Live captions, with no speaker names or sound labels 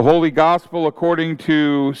The Holy Gospel according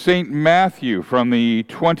to St. Matthew from the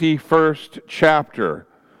 21st chapter.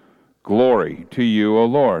 Glory to you, O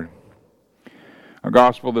Lord. Our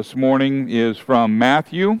Gospel this morning is from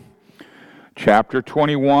Matthew, chapter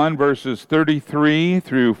 21, verses 33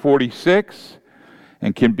 through 46,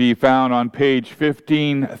 and can be found on page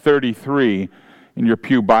 1533 in your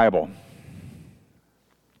Pew Bible.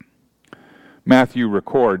 Matthew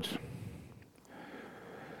records,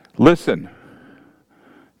 "Listen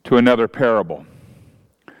to another parable.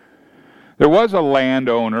 There was a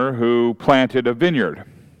landowner who planted a vineyard.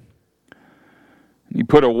 He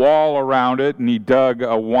put a wall around it, and he dug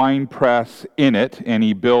a wine press in it, and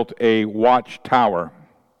he built a watchtower.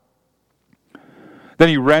 Then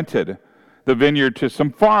he rented the vineyard to some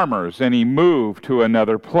farmers, and he moved to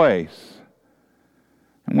another place.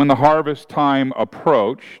 And when the harvest time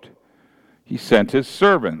approached, he sent his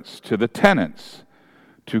servants to the tenants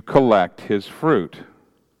to collect his fruit.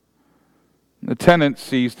 The tenants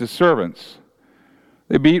seized his servants.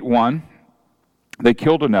 They beat one, they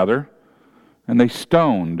killed another, and they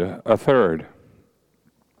stoned a third.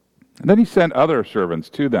 And then he sent other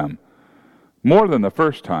servants to them, more than the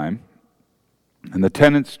first time, and the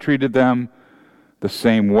tenants treated them the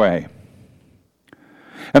same way.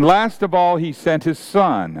 And last of all, he sent his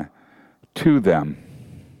son to them.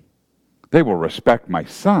 'They will respect my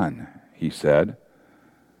son,' he said.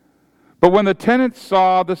 But when the tenants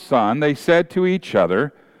saw the son, they said to each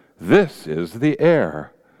other, 'This is the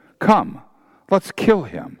heir. Come, let's kill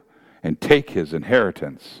him and take his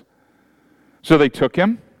inheritance.' So they took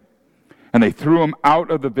him, and they threw him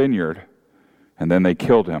out of the vineyard, and then they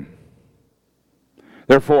killed him.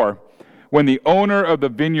 Therefore, when the owner of the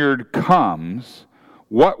vineyard comes,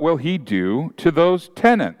 what will he do to those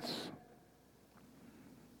tenants?"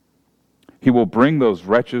 "He will bring those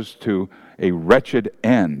wretches to a wretched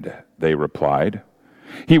end," they replied.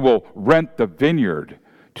 "He will rent the vineyard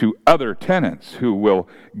to other tenants who will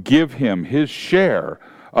give him his share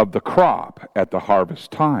of the crop at the harvest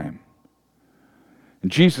time." And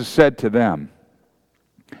Jesus said to them,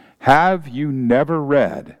 "Have you never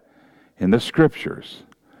read in the Scriptures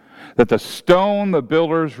that the stone the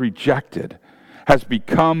builders rejected has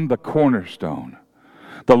become the cornerstone?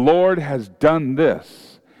 The Lord has done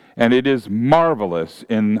this, and it is marvelous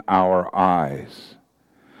in our eyes.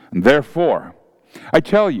 And therefore, I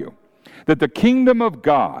tell you that the kingdom of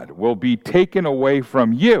God will be taken away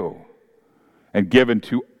from you and given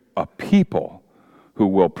to a people who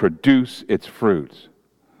will produce its fruits.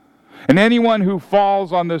 And anyone who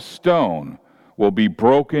falls on this stone will be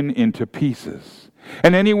broken into pieces,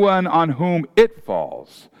 and anyone on whom it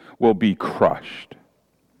falls will be crushed."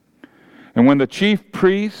 And when the chief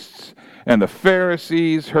priests and the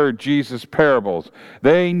Pharisees heard Jesus' parables,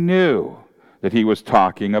 they knew that he was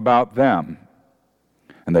talking about them.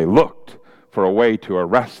 And they looked for a way to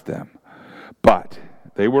arrest them. But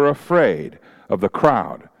they were afraid of the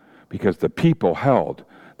crowd, because the people held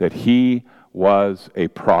that he was a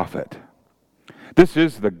prophet. This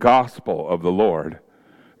is the gospel of the Lord.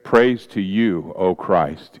 Praise to you, O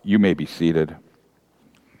Christ. You may be seated.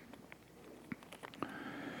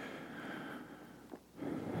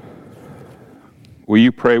 Will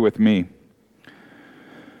you pray with me?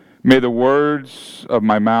 May the words of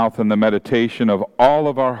my mouth and the meditation of all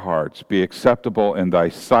of our hearts be acceptable in thy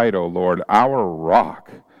sight, O Lord, our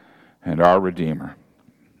rock and our Redeemer.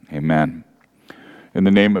 Amen. In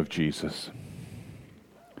the name of Jesus.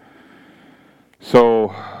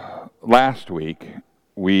 So, last week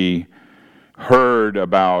we heard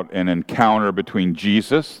about an encounter between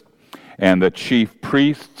Jesus and the chief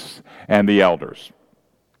priests and the elders.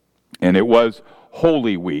 And it was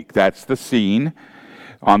Holy Week. That's the scene.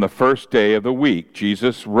 On the first day of the week,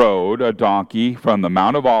 Jesus rode a donkey from the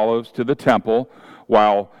Mount of Olives to the temple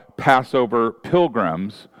while Passover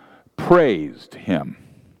pilgrims praised him.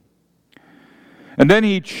 And then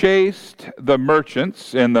he chased the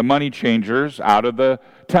merchants and the money changers out of the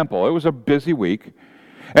temple. It was a busy week.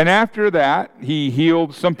 And after that, he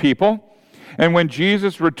healed some people. And when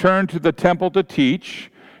Jesus returned to the temple to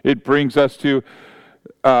teach, it brings us to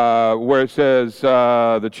where it says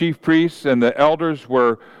the chief priests and the elders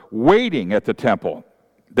were waiting at the temple.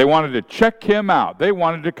 They wanted to check him out. They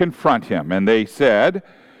wanted to confront him. And they said,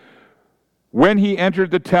 when he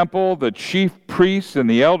entered the temple, the chief priests and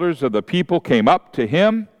the elders of the people came up to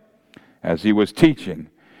him as he was teaching.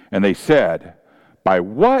 And they said, "By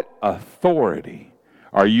what authority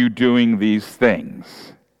are you doing these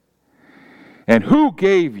things? And who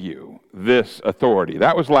gave you this authority?"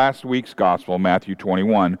 That was last week's gospel, Matthew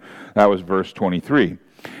 21. That was verse 23.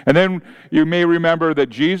 And then you may remember that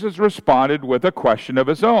Jesus responded with a question of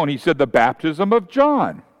his own. He said, "The baptism of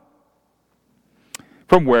John,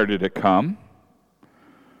 From where did it come?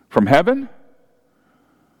 From heaven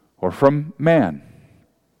or from man?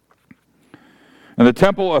 And the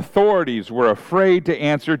temple authorities were afraid to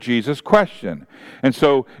answer Jesus' question. And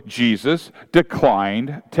so Jesus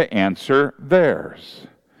declined to answer theirs.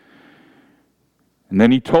 And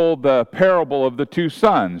then he told the parable of the two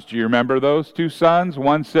sons. Do you remember those two sons?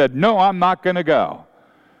 One said, "No, I'm not going to go."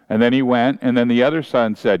 And then he went, and then the other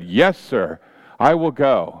son said, "Yes, sir, I will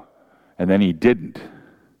go." And then he didn't.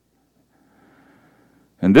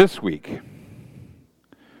 And this week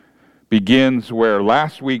begins where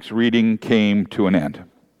last week's reading came to an end.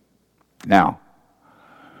 Now,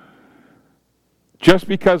 just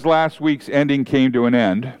because last week's ending came to an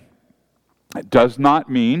end, it does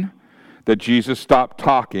not mean that Jesus stopped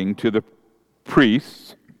talking to the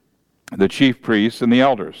priests, the chief priests, and the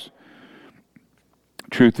elders.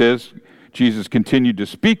 Truth is, Jesus continued to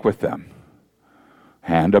speak with them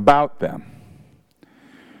and about them.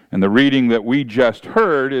 And the reading that we just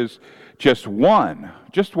heard is just one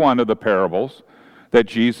of the parables that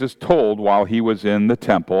Jesus told while he was in the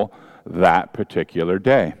temple that particular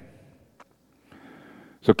day.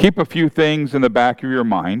 So keep a few things in the back of your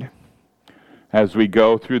mind as we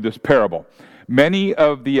go through this parable. Many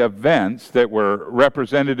of the events that were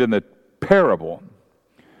represented in the parable,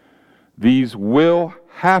 these will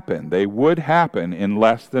happen. They would happen in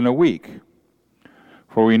less than a week.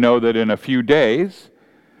 For we know that in a few days,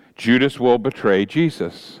 Judas will betray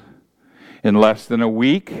Jesus. In less than a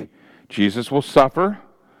week, Jesus will suffer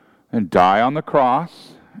and die on the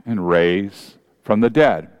cross and raise from the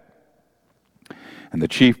dead. And the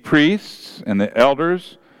chief priests and the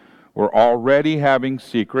elders were already having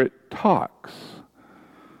secret talks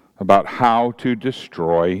about how to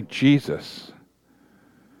destroy Jesus.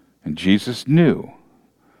 And Jesus knew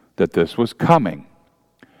that this was coming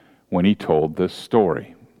when he told this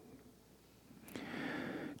story.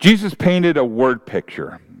 Jesus painted a word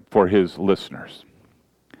picture for his listeners.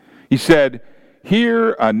 He said,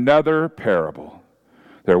 "Hear another parable.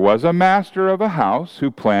 There was a master of a house who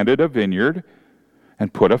planted a vineyard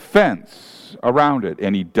and put a fence around it,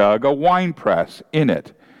 and he dug a winepress in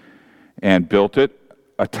it and built it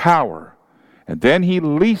a tower. And then he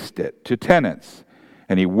leased it to tenants,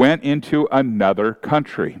 and he went into another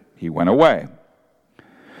country." He went away.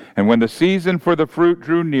 "And when the season for the fruit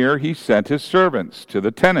drew near, he sent his servants to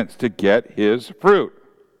the tenants to get his fruit."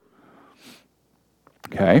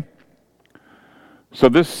 Okay? So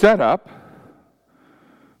this setup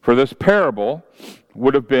for this parable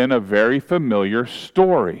would have been a very familiar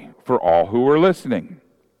story for all who were listening.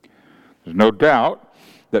 There's no doubt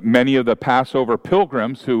that many of the Passover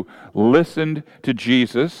pilgrims who listened to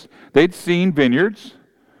Jesus, they'd seen vineyards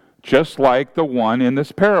just like the one in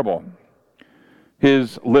this parable.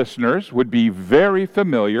 His listeners would be very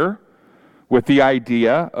familiar with the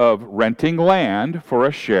idea of renting land for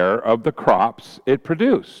a share of the crops it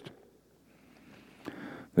produced.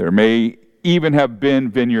 There may even have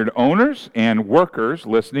been vineyard owners and workers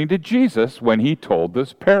listening to Jesus when he told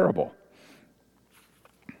this parable.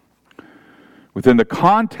 Within the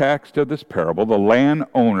context of this parable, the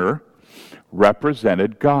landowner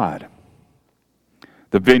represented God.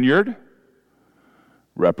 The vineyard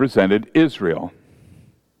represented Israel.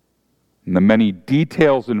 And the many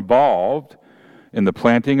details involved in the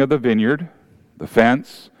planting of the vineyard, the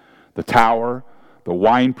fence, the tower, the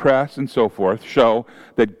winepress, and so forth, show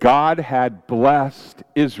that God had blessed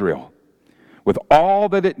Israel with all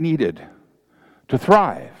that it needed to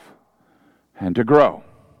thrive and to grow.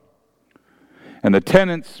 And the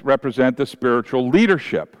tenants represent the spiritual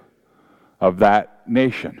leadership of that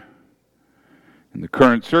nation. In the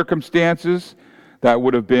current circumstances, that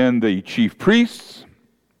would have been the chief priests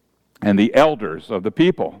and the elders of the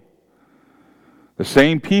people. The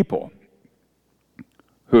same people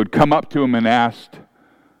who had come up to him and asked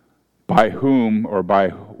by whom or by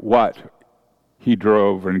what he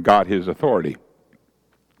drove and got his authority.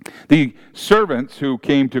 The servants who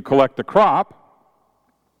came to collect the crop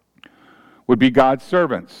would be God's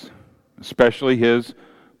servants, especially his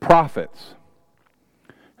prophets.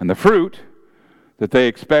 And the fruit that they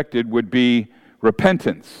expected would be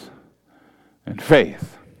repentance and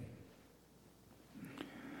faith.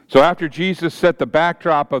 So after Jesus set the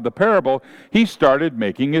backdrop of the parable, he started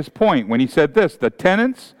making his point when he said this: the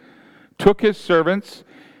tenants took his servants,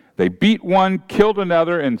 they beat one, killed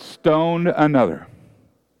another, and stoned another.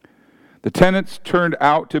 The tenants turned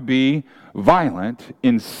out to be violent,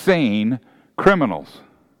 insane criminals.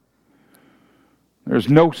 There's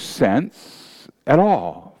no sense at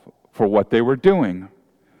all for what they were doing.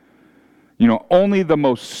 You know, only the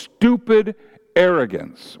most stupid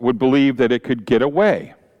arrogance would believe that it could get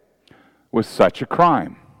away with such a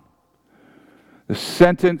crime. The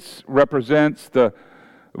sentence represents the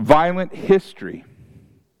violent history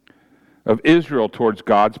of Israel towards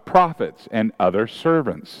God's prophets and other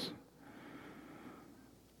servants.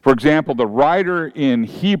 For example, the writer in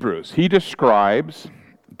Hebrews, he describes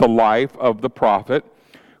the life of the prophet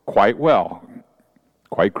quite well,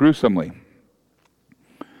 quite gruesomely.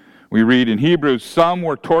 We read in Hebrews, some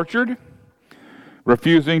were tortured,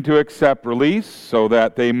 refusing to accept release so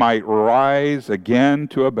that they might rise again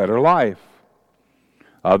to a better life.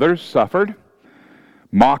 Others suffered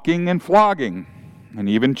mocking and flogging, and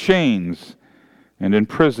even chains and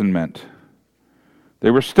imprisonment.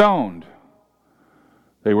 They were stoned.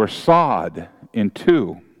 They were sawed in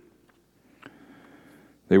two.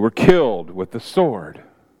 They were killed with the sword.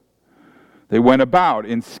 They went about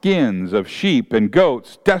in skins of sheep and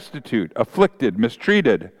goats, destitute, afflicted,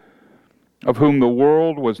 mistreated, of whom the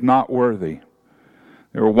world was not worthy.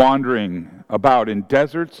 They were wandering about in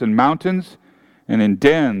deserts and mountains and in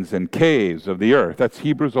dens and caves of the earth. That's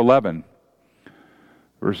Hebrews 11,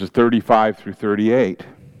 verses 35 through 38.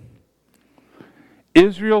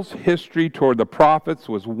 Israel's history toward the prophets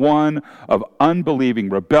was one of unbelieving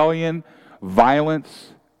rebellion,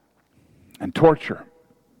 violence, and torture.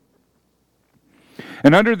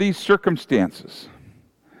 And under these circumstances,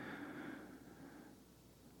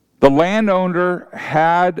 the landowner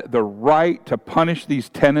had the right to punish these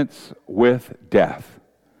tenants with death.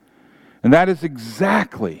 And that is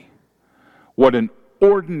exactly what an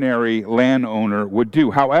ordinary landowner would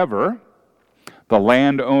do. However, the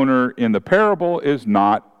landowner in the parable is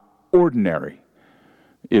not ordinary,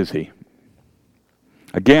 is he?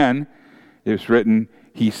 Again, it's written,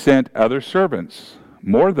 he sent other servants,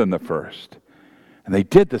 more than the first, and they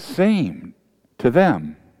did the same to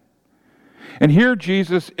them. And here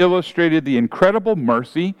Jesus illustrated the incredible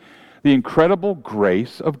mercy, the incredible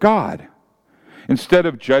grace of God. Instead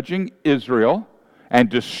of judging Israel and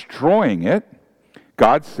destroying it,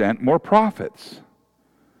 God sent more prophets.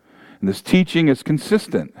 And this teaching is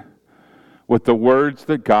consistent with the words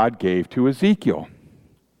that God gave to Ezekiel.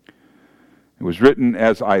 It was written,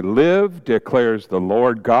 "As I live, declares the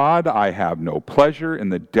Lord God, I have no pleasure in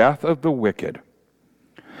the death of the wicked,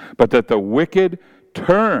 but that the wicked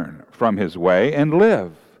turn from his way and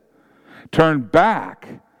live. Turn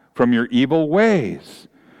back from your evil ways.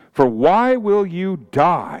 For why will you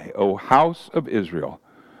die, O house of Israel?"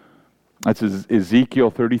 That's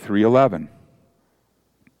Ezekiel 33:11.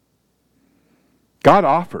 God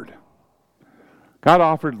offered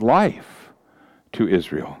life to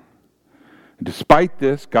Israel. And despite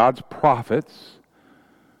this, God's prophets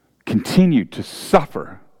continued to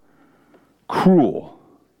suffer cruel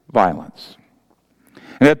violence.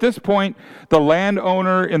 And at this point, the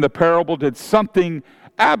landowner in the parable did something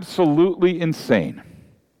absolutely insane.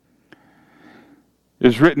 It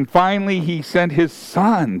is written, finally, he sent his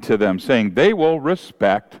son to them, saying, they will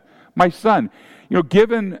respect my son. You know,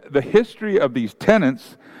 given the history of these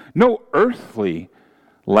tenants, no earthly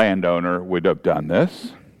landowner would have done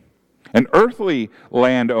this. An earthly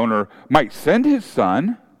landowner might send his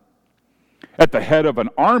son at the head of an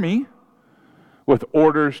army with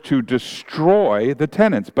orders to destroy the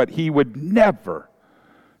tenants, but he would never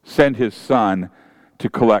send his son to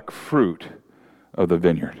collect fruit of the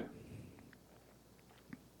vineyard.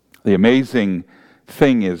 The amazing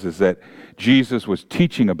thing is that Jesus was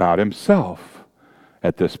teaching about himself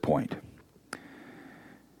at this point.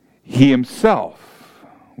 He himself,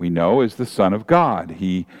 we know, is the Son of God.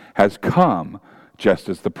 He has come just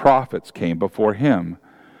as the prophets came before him.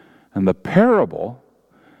 And the parable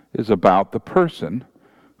is about the person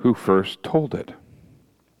who first told it.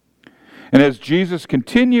 And as Jesus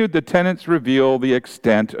continued, the tenants reveal the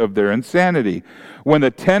extent of their insanity. When the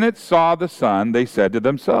tenants saw the son, they said to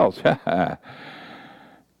themselves,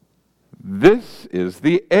 this is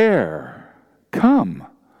the heir. Come,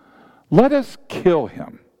 let us kill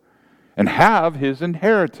him and have his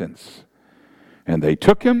inheritance. And they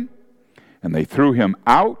took him, and they threw him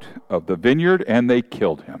out of the vineyard, and they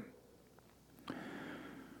killed him.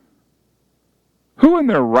 Who in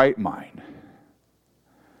their right mind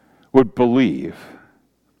would believe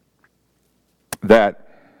that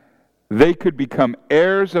they could become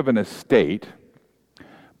heirs of an estate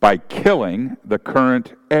by killing the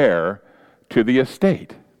current heir to the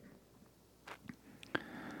estate?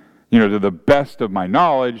 You know, to the best of my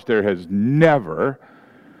knowledge, there has never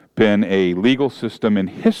been a legal system in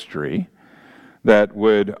history that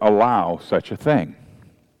would allow such a thing.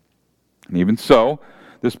 And even so,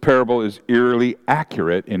 this parable is eerily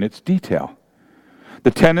accurate in its detail.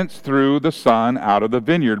 The tenants threw the son out of the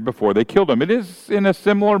vineyard before they killed him. It is, in a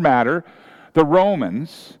similar matter, the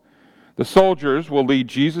Romans the soldiers will lead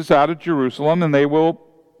Jesus out of Jerusalem and they will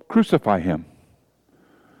crucify him.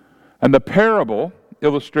 And the parable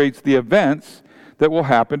illustrates the events that will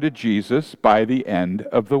happen to Jesus by the end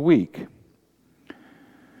of the week.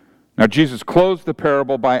 Now, Jesus closed the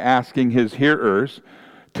parable by asking his hearers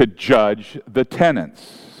to judge the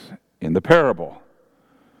tenants in the parable.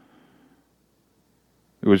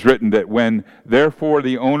 It was written that when, therefore,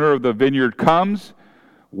 the owner of the vineyard comes,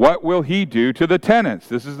 what will he do to the tenants?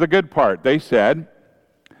 This is the good part. They said,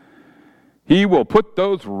 he will put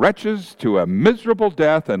those wretches to a miserable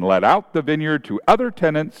death and let out the vineyard to other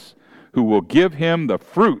tenants who will give him the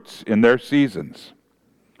fruits in their seasons.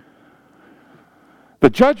 The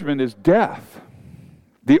judgment is death.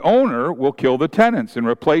 The owner will kill the tenants and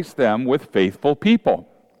replace them with faithful people.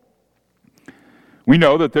 We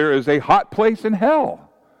know that there is a hot place in hell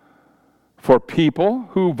for people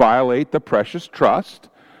who violate the precious trust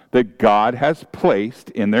that God has placed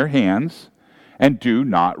in their hands and do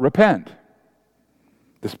not repent.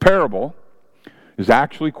 This parable is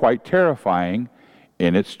actually quite terrifying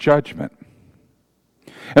in its judgment.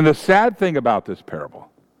 And the sad thing about this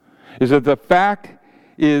parable is that the fact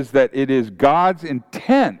is that it is God's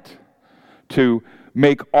intent to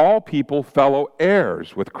make all people fellow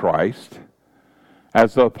heirs with Christ,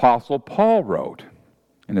 as the Apostle Paul wrote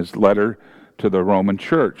in his letter to the Roman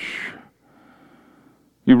church.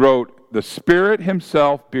 He wrote, "The Spirit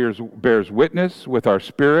himself bears witness with our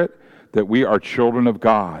spirit that we are children of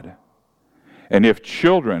God. And if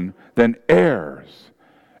children, then heirs,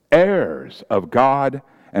 heirs of God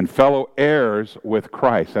and fellow heirs with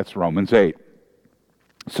Christ." That's Romans 8.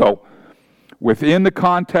 So, within the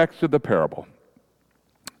context of the parable,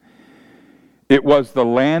 it was the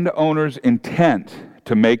landowner's intent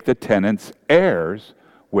to make the tenants heirs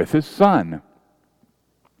with his son.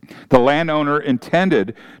 The landowner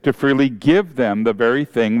intended to freely give them the very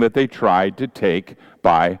thing that they tried to take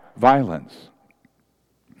by violence.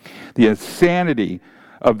 The insanity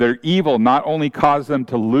of their evil not only caused them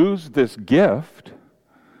to lose this gift,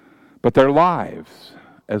 but their lives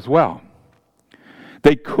as well.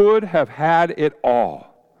 They could have had it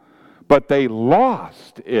all, but they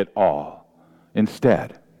lost it all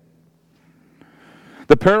instead.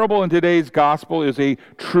 The parable in today's gospel is a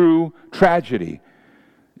true tragedy.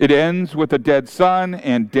 It ends with a dead son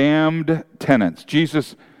and damned tenants.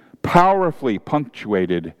 Jesus powerfully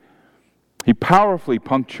punctuated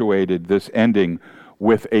this ending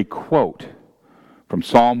with a quote from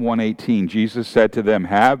Psalm 118. Jesus said to them,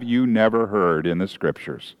 "Have you never heard in the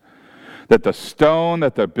Scriptures that the stone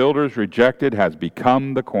that the builders rejected has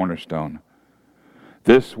become the cornerstone?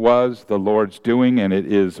 This was the Lord's doing, and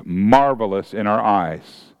it is marvelous in our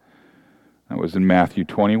eyes." That was in Matthew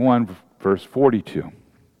 21, verse 42.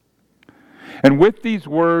 And with these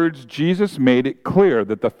words, Jesus made it clear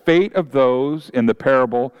that the fate of those in the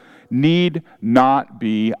parable need not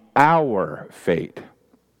be our fate.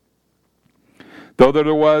 Though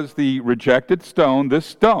there was the rejected stone, this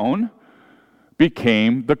stone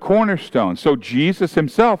became the cornerstone. So Jesus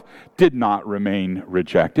himself did not remain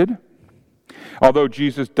rejected. Although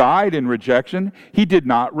Jesus died in rejection, he did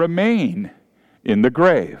not remain in the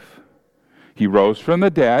grave. He rose from the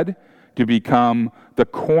dead to become the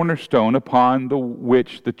cornerstone upon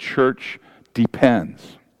which the church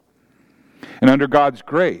depends. And under God's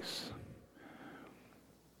grace,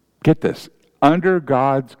 get this, under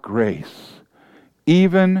God's grace,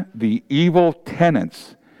 even the evil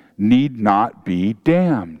tenants need not be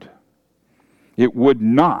damned. It would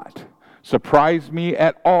not surprise me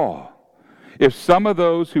at all if some of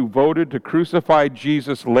those who voted to crucify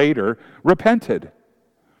Jesus later repented.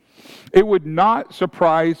 It would not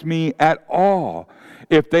surprise me at all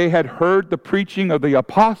if they had heard the preaching of the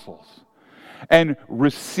apostles and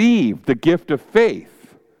received the gift of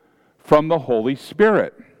faith from the Holy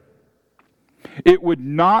Spirit. It would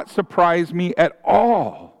not surprise me at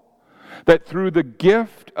all that through the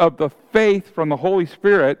gift of the faith from the Holy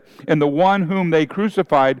Spirit in the one whom they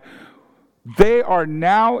crucified, they are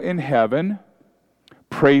now in heaven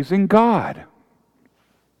praising God.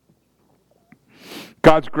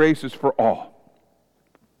 God's grace is for all.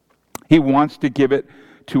 He wants to give it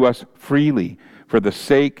to us freely for the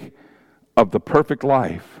sake of the perfect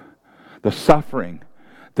life, the suffering,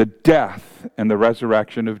 the death, and the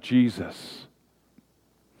resurrection of Jesus.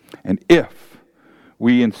 And if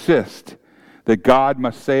we insist that God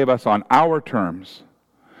must save us on our terms,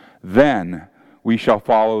 then we shall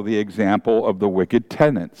follow the example of the wicked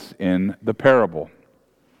tenants in the parable.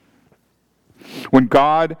 When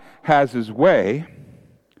God has his way,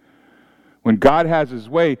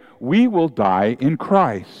 we will die in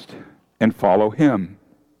Christ and follow him.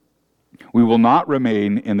 We will not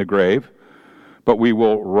remain in the grave, but we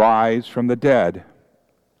will rise from the dead,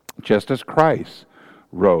 just as Christ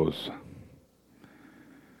rose.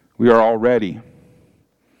 We are already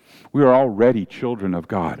children of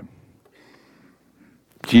God.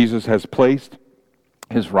 Jesus has placed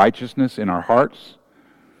his righteousness in our hearts,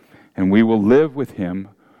 and we will live with him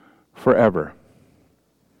forever.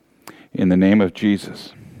 In the name of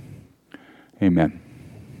Jesus, amen.